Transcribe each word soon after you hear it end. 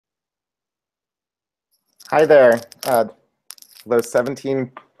Hi there. There's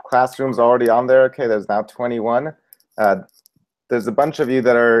 17 classrooms already on there. Okay, there's now 21. Uh, there's a bunch of you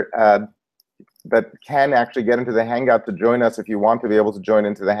that are that can actually get into the Hangout to join us if you want to be able to join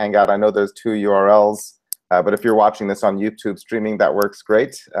into the Hangout. I know there's 2 URLs, but if you're watching this on YouTube streaming, that works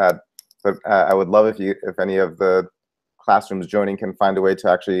great. But I would love if any of the classrooms joining can find a way to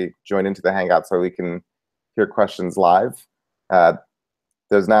actually join into the Hangout so we can hear questions live.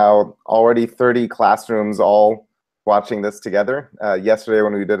 There's now already 30 classrooms all watching this together. Yesterday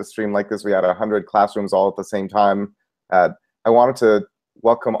when we did a stream like this, we had 100 classrooms all at the same time. I wanted to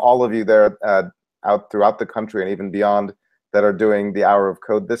welcome all of you there out throughout the country and even beyond that are doing the Hour of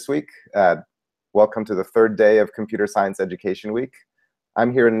Code this week. Welcome to the third day of Computer Science Education Week.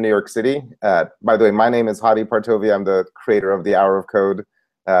 I'm here in New York City. By the way, my name is Hadi Partovi. I'm the creator of the Hour of Code.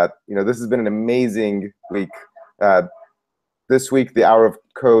 This has been an amazing week. This week, the Hour of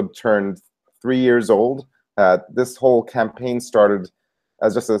Code turned 3 years old. This whole campaign started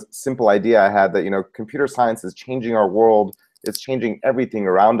as just a simple idea I had that, computer science is changing our world. It's changing everything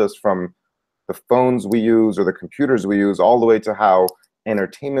around us, from the phones we use or the computers we use, all the way to how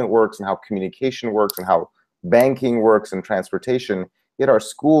entertainment works and how communication works and how banking works and transportation. Yet our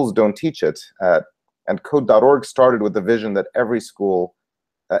schools don't teach it. And Code.org started with the vision that every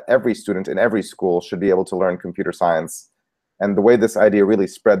student in every school should be able to learn computer science. And the way this idea really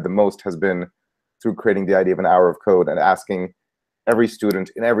spread the most has been through creating the idea of an Hour of Code and asking every student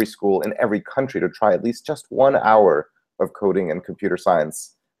in every school in every country to try at least just 1 hour of coding and computer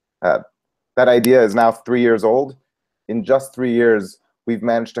science. That idea is now 3 years old. In just 3 years, we've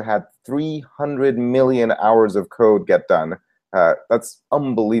managed to have 300 million hours of code get done. That's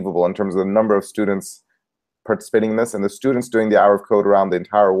unbelievable in terms of the number of students participating in this. And the students doing the Hour of Code around the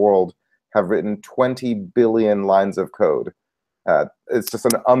entire world have written 20 billion lines of code. It's just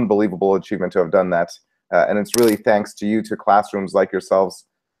an unbelievable achievement to have done that. And it's really thanks to you, to classrooms like yourselves,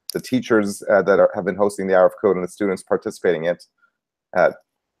 the teachers that have been hosting the Hour of Code, and the students participating in it.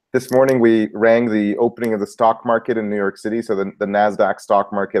 This morning, we rang the opening of the stock market in New York City. So the NASDAQ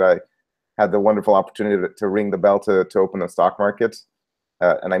stock market, I had the wonderful opportunity to ring the bell to open the stock market.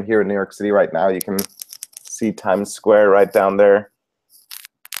 And I'm here in New York City right now. You can see Times Square right down there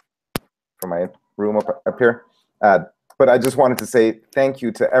from my room up here. But I just wanted to say thank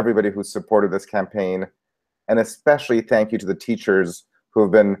you to everybody who supported this campaign, and especially thank you to the teachers who have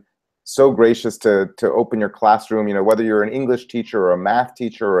been so gracious to open your classroom. Whether you're an English teacher or a math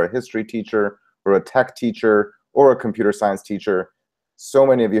teacher or a history teacher or a tech teacher or a computer science teacher, so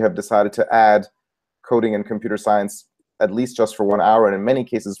many of you have decided to add coding and computer science at least just for 1 hour, and in many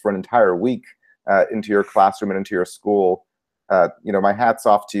cases for an entire week, into your classroom and into your school. My hat's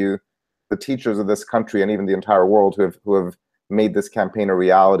off to you. The teachers of this country and even the entire world who have made this campaign a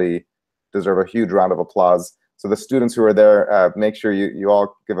reality deserve a huge round of applause. So the students who are there, make sure you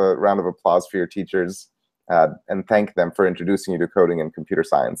all give a round of applause for your teachers and thank them for introducing you to coding and computer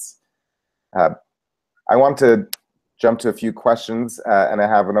science. I want to jump to a few questions, and I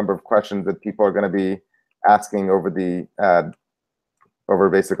have a number of questions that people are going to be asking over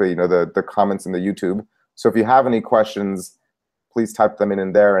basically the comments in the YouTube. So if you have any questions, please type them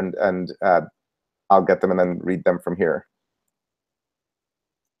in there, and I'll get them and then read them from here.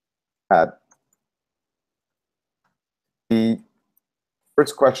 The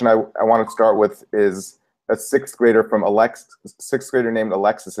first question I want to start with is a sixth grader named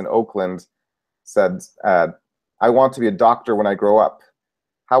Alexis in Oakland said, I want to be a doctor when I grow up.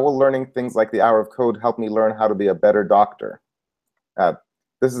 How will learning things like the Hour of Code help me learn how to be a better doctor?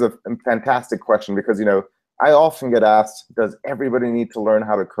 This is a fantastic question because, I often get asked, does everybody need to learn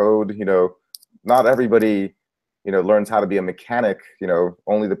how to code? Not everybody, learns how to be a mechanic.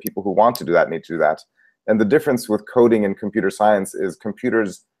 Only the people who want to do that need to do that. And the difference with coding and computer science is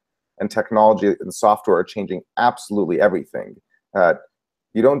computers and technology and software are changing absolutely everything.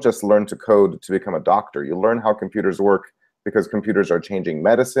 You don't just learn to code to become a doctor. You learn how computers work because computers are changing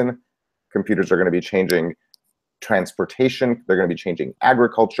medicine. Computers are going to be changing transportation. They're going to be changing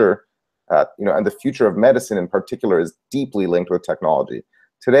agriculture. And the future of medicine in particular is deeply linked with technology.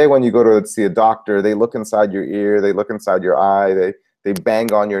 Today, when you go to see a doctor, they look inside your ear, they look inside your eye, they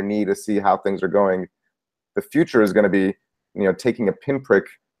bang on your knee to see how things are going. The future is going to be, taking a pinprick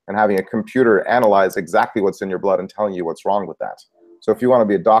and having a computer analyze exactly what's in your blood and telling you what's wrong with that. So if you want to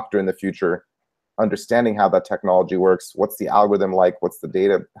be a doctor in the future, understanding how that technology works, what's the algorithm like, what's the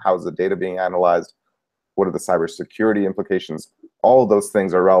data, how's the data being analyzed, what are the cybersecurity implications, all of those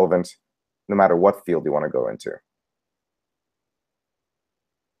things are relevant no matter what field you want to go into.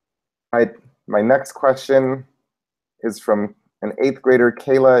 All right, my next question is from an 8th grader,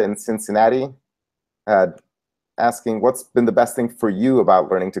 Kayla in Cincinnati. asking what's been the best thing for you about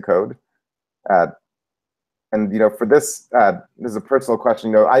learning to code. And for this, this is a personal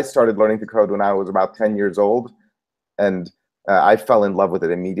question. I started learning to code when I was about 10 years old, and I fell in love with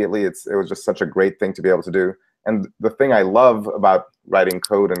it immediately. It was just such a great thing to be able to do. And the thing I love about writing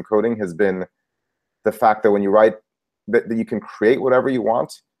code and coding has been the fact that when you write, that you can create whatever you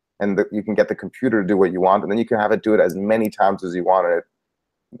want, and that you can get the computer to do what you want, and then you can have it do it as many times as you want.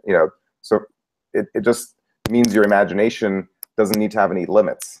 And so it just means your imagination doesn't need to have any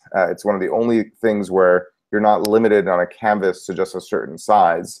limits. It's one of the only things where you're not limited on a canvas to just a certain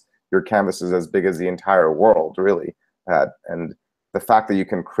size. Your canvas is as big as the entire world, really. And the fact that you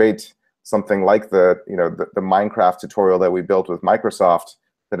can create something like the Minecraft tutorial that we built with Microsoft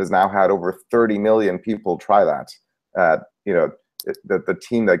that has now had over 30 million people try that. The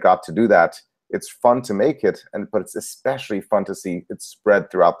team that got to do that, it's fun to make it, but it's especially fun to see it spread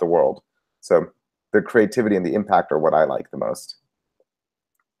throughout the world. So the creativity and the impact are what I like the most.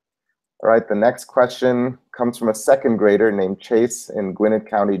 All right, the next question comes from a second grader named Chase in Gwinnett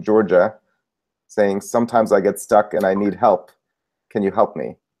County, Georgia, saying, sometimes I get stuck and I need help. Can you help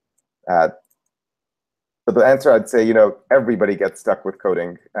me? But the answer, I'd say, everybody gets stuck with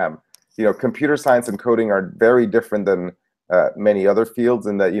coding. Computer science and coding are very different than many other fields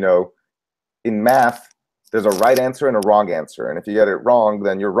in that, in math, there's a right answer and a wrong answer. And if you get it wrong,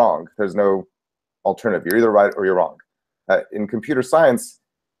 then you're wrong. There's no alternative. You're either right or you're wrong. In computer science,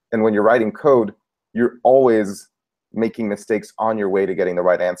 and when you're writing code, you're always making mistakes on your way to getting the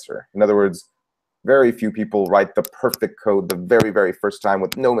right answer. In other words, very few people write the perfect code the very, very first time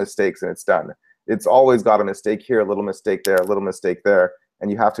with no mistakes and it's done. It's always got a mistake here, a little mistake there, a little mistake there. And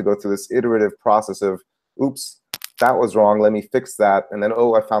you have to go through this iterative process of, oops, that was wrong, let me fix that. And then,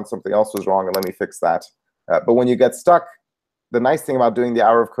 oh, I found something else was wrong and let me fix that. But when you get stuck, the nice thing about doing the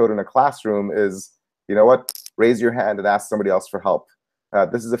hour of code in a classroom is, you know what, raise your hand and ask somebody else for help.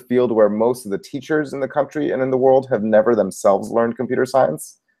 This is a field where most of the teachers in the country and in the world have never themselves learned computer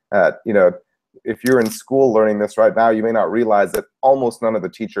science. If you're in school learning this right now, you may not realize that almost none of the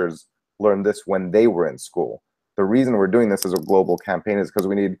teachers learned this when they were in school. The reason we're doing this as a global campaign is because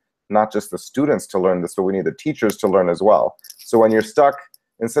we need not just the students to learn this, but we need the teachers to learn as well. So when you're stuck,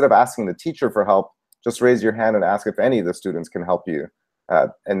 instead of asking the teacher for help, just raise your hand and ask if any of the students can help you.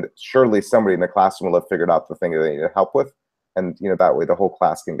 And surely somebody in the classroom will have figured out the thing that they need help with. And that way the whole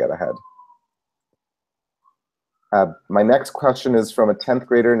class can get ahead. My next question is from a 10th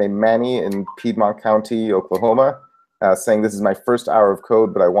grader named Manny in Piedmont County, Oklahoma, saying, this is my first hour of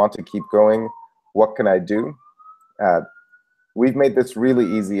code, but I want to keep going. What can I do? We've made this really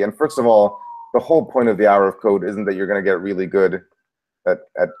easy. And first of all, the whole point of the hour of code isn't that you're going to get really good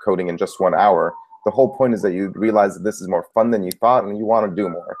at coding in just 1 hour. The whole point is that you realize that this is more fun than you thought and you want to do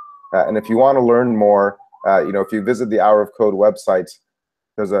more. And if you want to learn more, if you visit the Hour of Code website,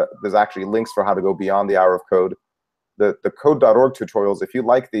 there's actually links for how to go beyond the Hour of Code. The Code.org tutorials, if you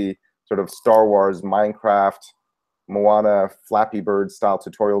like the sort of Star Wars, Minecraft, Moana, Flappy Bird style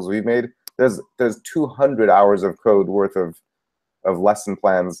tutorials we've made, there's 200 hours of code worth of lesson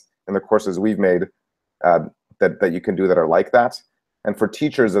plans in the courses we've made that you can do that are like that. And for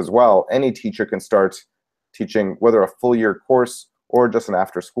teachers as well, any teacher can start teaching, whether a full year course or just an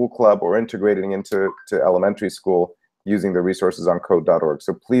after school club or integrating into elementary school using the resources on Code.org.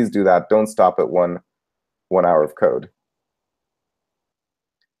 So please do that. Don't stop at one hour of code.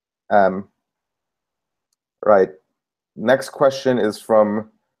 Right. Next question is from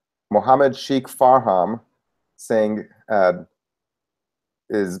Mohammed Sheikh Farham, saying,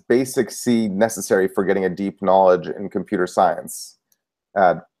 is basic C necessary for getting a deep knowledge in computer science?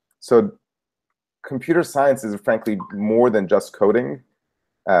 So computer science is frankly more than just coding.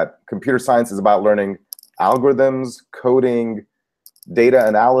 Computer science is about learning algorithms, coding, data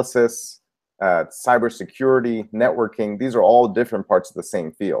analysis, cybersecurity, networking. These are all different parts of the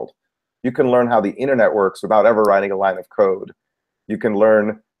same field. You can learn how the internet works without ever writing a line of code. You can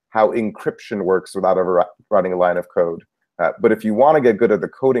learn how encryption works without ever writing a line of code. But if you want to get good at the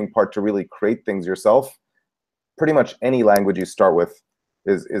coding part to really create things yourself, pretty much any language you start with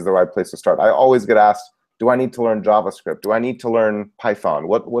is the right place to start. I always get asked, do I need to learn JavaScript? Do I need to learn Python?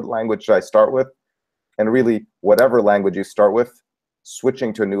 What language should I start with? And really, whatever language you start with,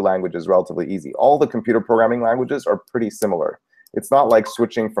 switching to a new language is relatively easy. All the computer programming languages are pretty similar. It's not like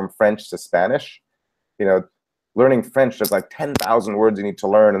switching from French to Spanish. Learning French, there's like 10,000 words you need to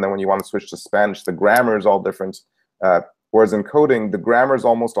learn, and then when you want to switch to Spanish, the grammar is all different. Whereas in coding, the grammar is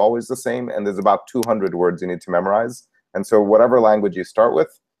almost always the same, and there's about 200 words you need to memorize. And so whatever language you start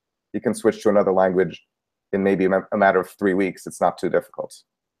with, you can switch to another language in maybe a matter of 3 weeks. It's not too difficult.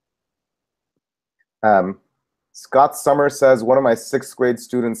 Scott Summer says, one of my 6th grade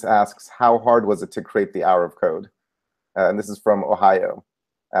students asks, how hard was it to create the hour of code? And this is from Ohio.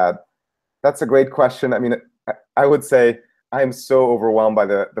 That's a great question. I mean, I would say I'm so overwhelmed by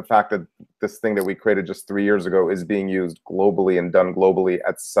the fact that this thing that we created just 3 years ago is being used globally and done globally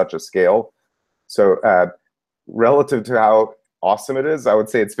at such a scale. So relative to how awesome it is, I would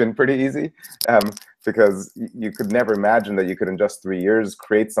say it's been pretty easy, because you could never imagine that you could, in just 3 years,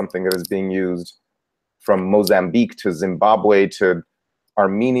 create something that is being used from Mozambique to Zimbabwe to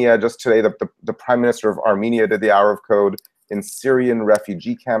Armenia. Just today, the Prime Minister of Armenia did the Hour of Code. In Syrian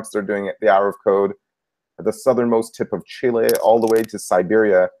refugee camps, they're doing the Hour of Code. At the southernmost tip of Chile, all the way to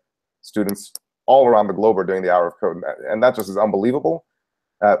Siberia, students all around the globe are doing the Hour of Code. And that just is unbelievable.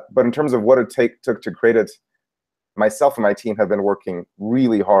 But in terms of what it took to create it, myself and my team have been working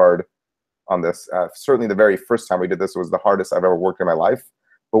really hard on this. Certainly the very first time we did this was the hardest I've ever worked in my life.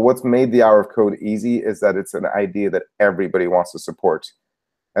 But what's made the Hour of Code easy is that it's an idea that everybody wants to support.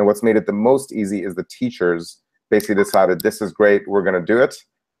 And what's made it the most easy is the teachers basically decided, this is great, we're going to do it.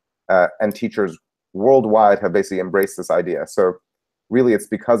 And teachers worldwide have basically embraced this idea. So really, it's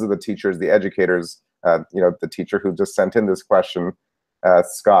because of the teachers, the educators, the teacher who just sent in this question,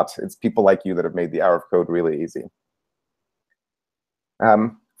 Scott, it's people like you that have made the Hour of Code really easy.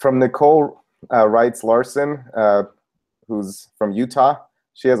 From Nicole Wrights Larson, who's from Utah.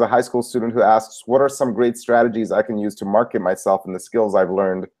 She has a high school student who asks, what are some great strategies I can use to market myself and the skills I've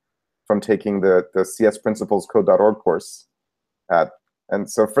learned from taking the CS Principles Code.org course? And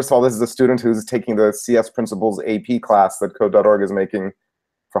so first of all, this is a student who's taking the CS Principles AP class that Code.org is making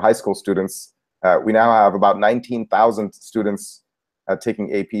for high school students. We now have about 19,000 students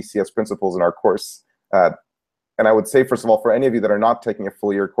taking AP CS Principles in our course. And I would say, first of all, for any of you that are not taking a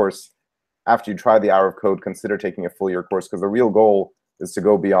full year course, after you try the Hour of Code, consider taking a full year course, because the real goal is to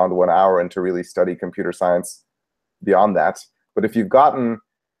go beyond 1 hour and to really study computer science beyond that. But if you've gotten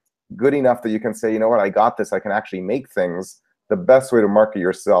good enough that you can say, you know what, I got this, I can actually make things, the best way to market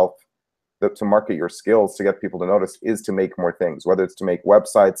yourself, to market your skills, to get people to notice, is to make more things, whether it's to make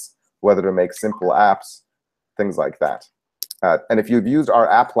websites, whether to make simple apps, things like that. And if you've used our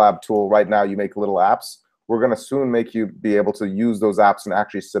App Lab tool right now, you make little apps, we're going to soon make you be able to use those apps and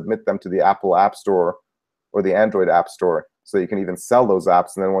actually submit them to the Apple App Store or the Android App Store, so you can even sell those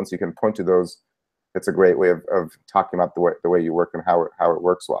apps. And then once you can point to those, it's a great way of talking about the way you work and how it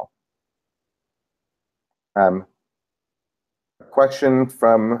works well. A question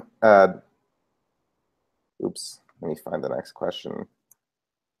from, oops, let me find the next question.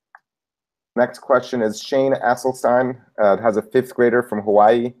 Next question is Shane Asselstein. Has a 5th grader from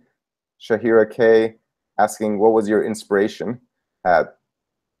Hawaii, Shahira K, asking, what was your inspiration?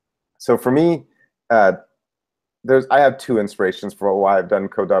 So for me, I have 2 inspirations for why I've done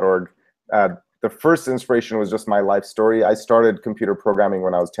Code.org. The first inspiration was just my life story. I started computer programming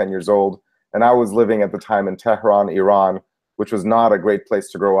when I was 10 years old, and I was living at the time in Tehran, Iran, which was not a great place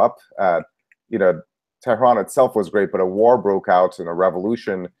to grow up. Tehran itself was great, but a war broke out and a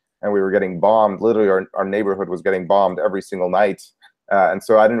revolution, and we were getting bombed. Literally, our neighborhood was getting bombed every single night. And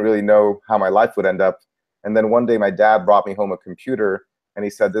so I didn't really know how my life would end up. And then one day my dad brought me home a computer, and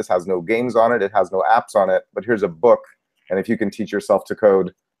he said, this has no games on it, it has no apps on it, but here's a book. And if you can teach yourself to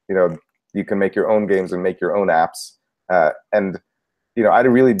code, you can make your own games and make your own apps. And I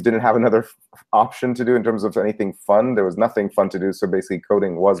really didn't have another option to do in terms of anything fun. There was nothing fun to do, so basically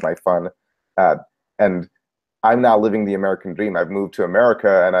coding was my fun. And I'm now living the American dream. I've moved to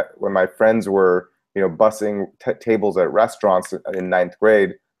America, and when my friends were bussing tables at restaurants in 9th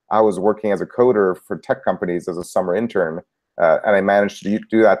grade, I was working as a coder for tech companies as a summer intern. And I managed to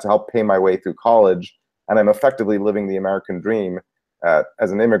do that to help pay my way through college. And I'm effectively living the American dream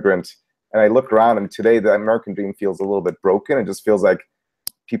as an immigrant. And I look around, and today the American dream feels a little bit broken. It just feels like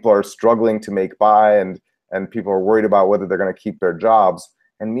people are struggling to make by, and people are worried about whether they're going to keep their jobs.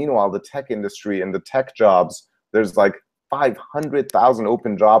 And meanwhile, the tech industry and the tech jobs, there's like 500,000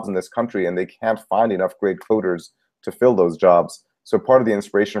 open jobs in this country, and they can't find enough great coders to fill those jobs. So part of the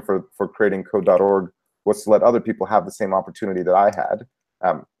inspiration for creating Code.org was to let other people have the same opportunity that I had.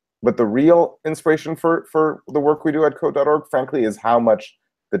 But the real inspiration for the work we do at Code.org, frankly, is how much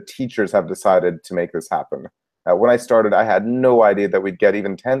the teachers have decided to make this happen. When I started, I had no idea that we'd get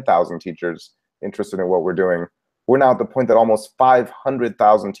even 10,000 teachers interested in what we're doing. We're now at the point that almost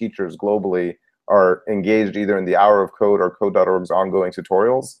 500,000 teachers globally are engaged either in the Hour of Code or Code.org's ongoing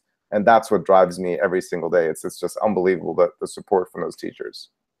tutorials. And that's what drives me every single day. It's just unbelievable, the support from those teachers.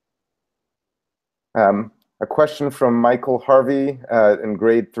 A question from Michael Harvey in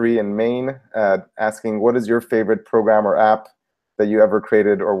grade 3 in Maine, asking, what is your favorite program or app that you ever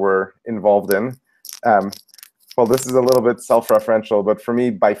created or were involved in? Well, this is a little bit self-referential, but for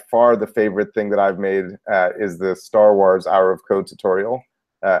me, by far the favorite thing that I've made is the Star Wars Hour of Code tutorial.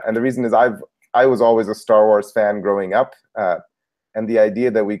 And the reason is I was always a Star Wars fan growing up, and the idea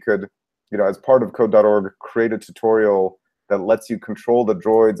that we could, as part of Code.org, create a tutorial that lets you control the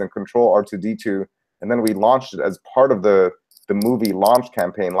droids and control R2-D2, and then we launched it as part of the movie launch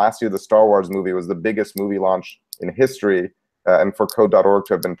campaign. Last year, the Star Wars movie was the biggest movie launch in history, and for Code.org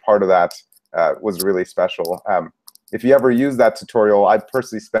to have been part of that was really special. If you ever use that tutorial, I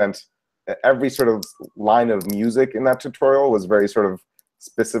personally spent every sort of line of music in that tutorial was very sort of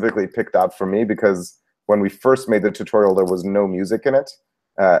specifically picked out for me, because when we first made the tutorial, there was no music in it.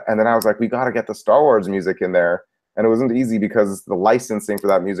 And then I was like, we got to get the Star Wars music in there. And it wasn't easy because the licensing for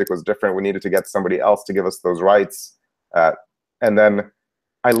that music was different. We needed to get somebody else to give us those rights. And then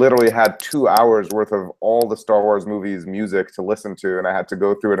I literally had 2 hours worth of all the Star Wars movies music to listen to, and I had to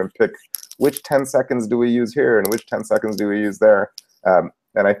go through it and pick which 10 seconds do we use here and which 10 seconds do we use there. And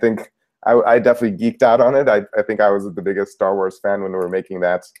I think I definitely geeked out on it. I think I was the biggest Star Wars fan when we were making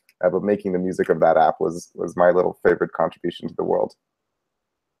that, but making the music of that app was my little favorite contribution to the world.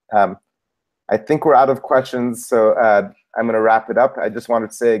 I think we're out of questions, so I'm going to wrap it up. I just wanted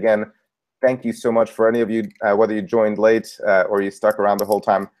to say again, thank you so much for any of you, whether you joined late or you stuck around the whole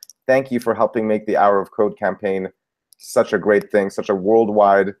time. Thank you for helping make the Hour of Code campaign such a great thing, such a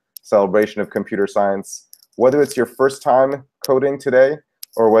worldwide celebration of computer science. Whether it's your first time coding today,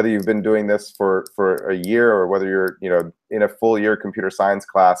 or whether you've been doing this for a year, or whether you're in a full year computer science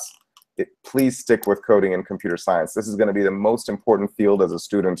class, please stick with coding and computer science. This is going to be the most important field as a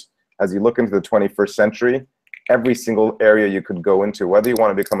student. As you look into the 21st century, every single area you could go into, whether you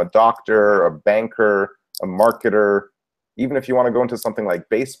want to become a doctor, a banker, a marketer, even if you want to go into something like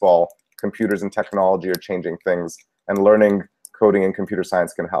baseball, computers and technology are changing things, and learning coding and computer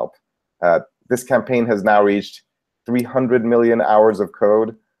science can help. This campaign has now reached 300 million hours of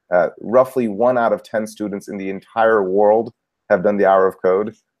code. Roughly 1 out of 10 students in the entire world have done the Hour of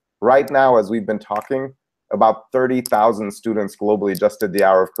Code. Right now, as we've been talking, about 30,000 students globally just did the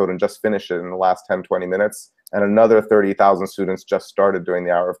Hour of Code and just finished it in the last 10, 20 minutes. And another 30,000 students just started doing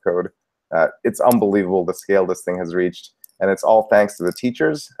the Hour of Code. It's unbelievable the scale this thing has reached. And it's all thanks to the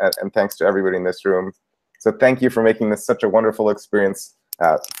teachers and thanks to everybody in this room. So thank you for making this such a wonderful experience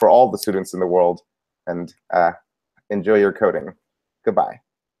for all the students in the world. And enjoy your coding. Goodbye.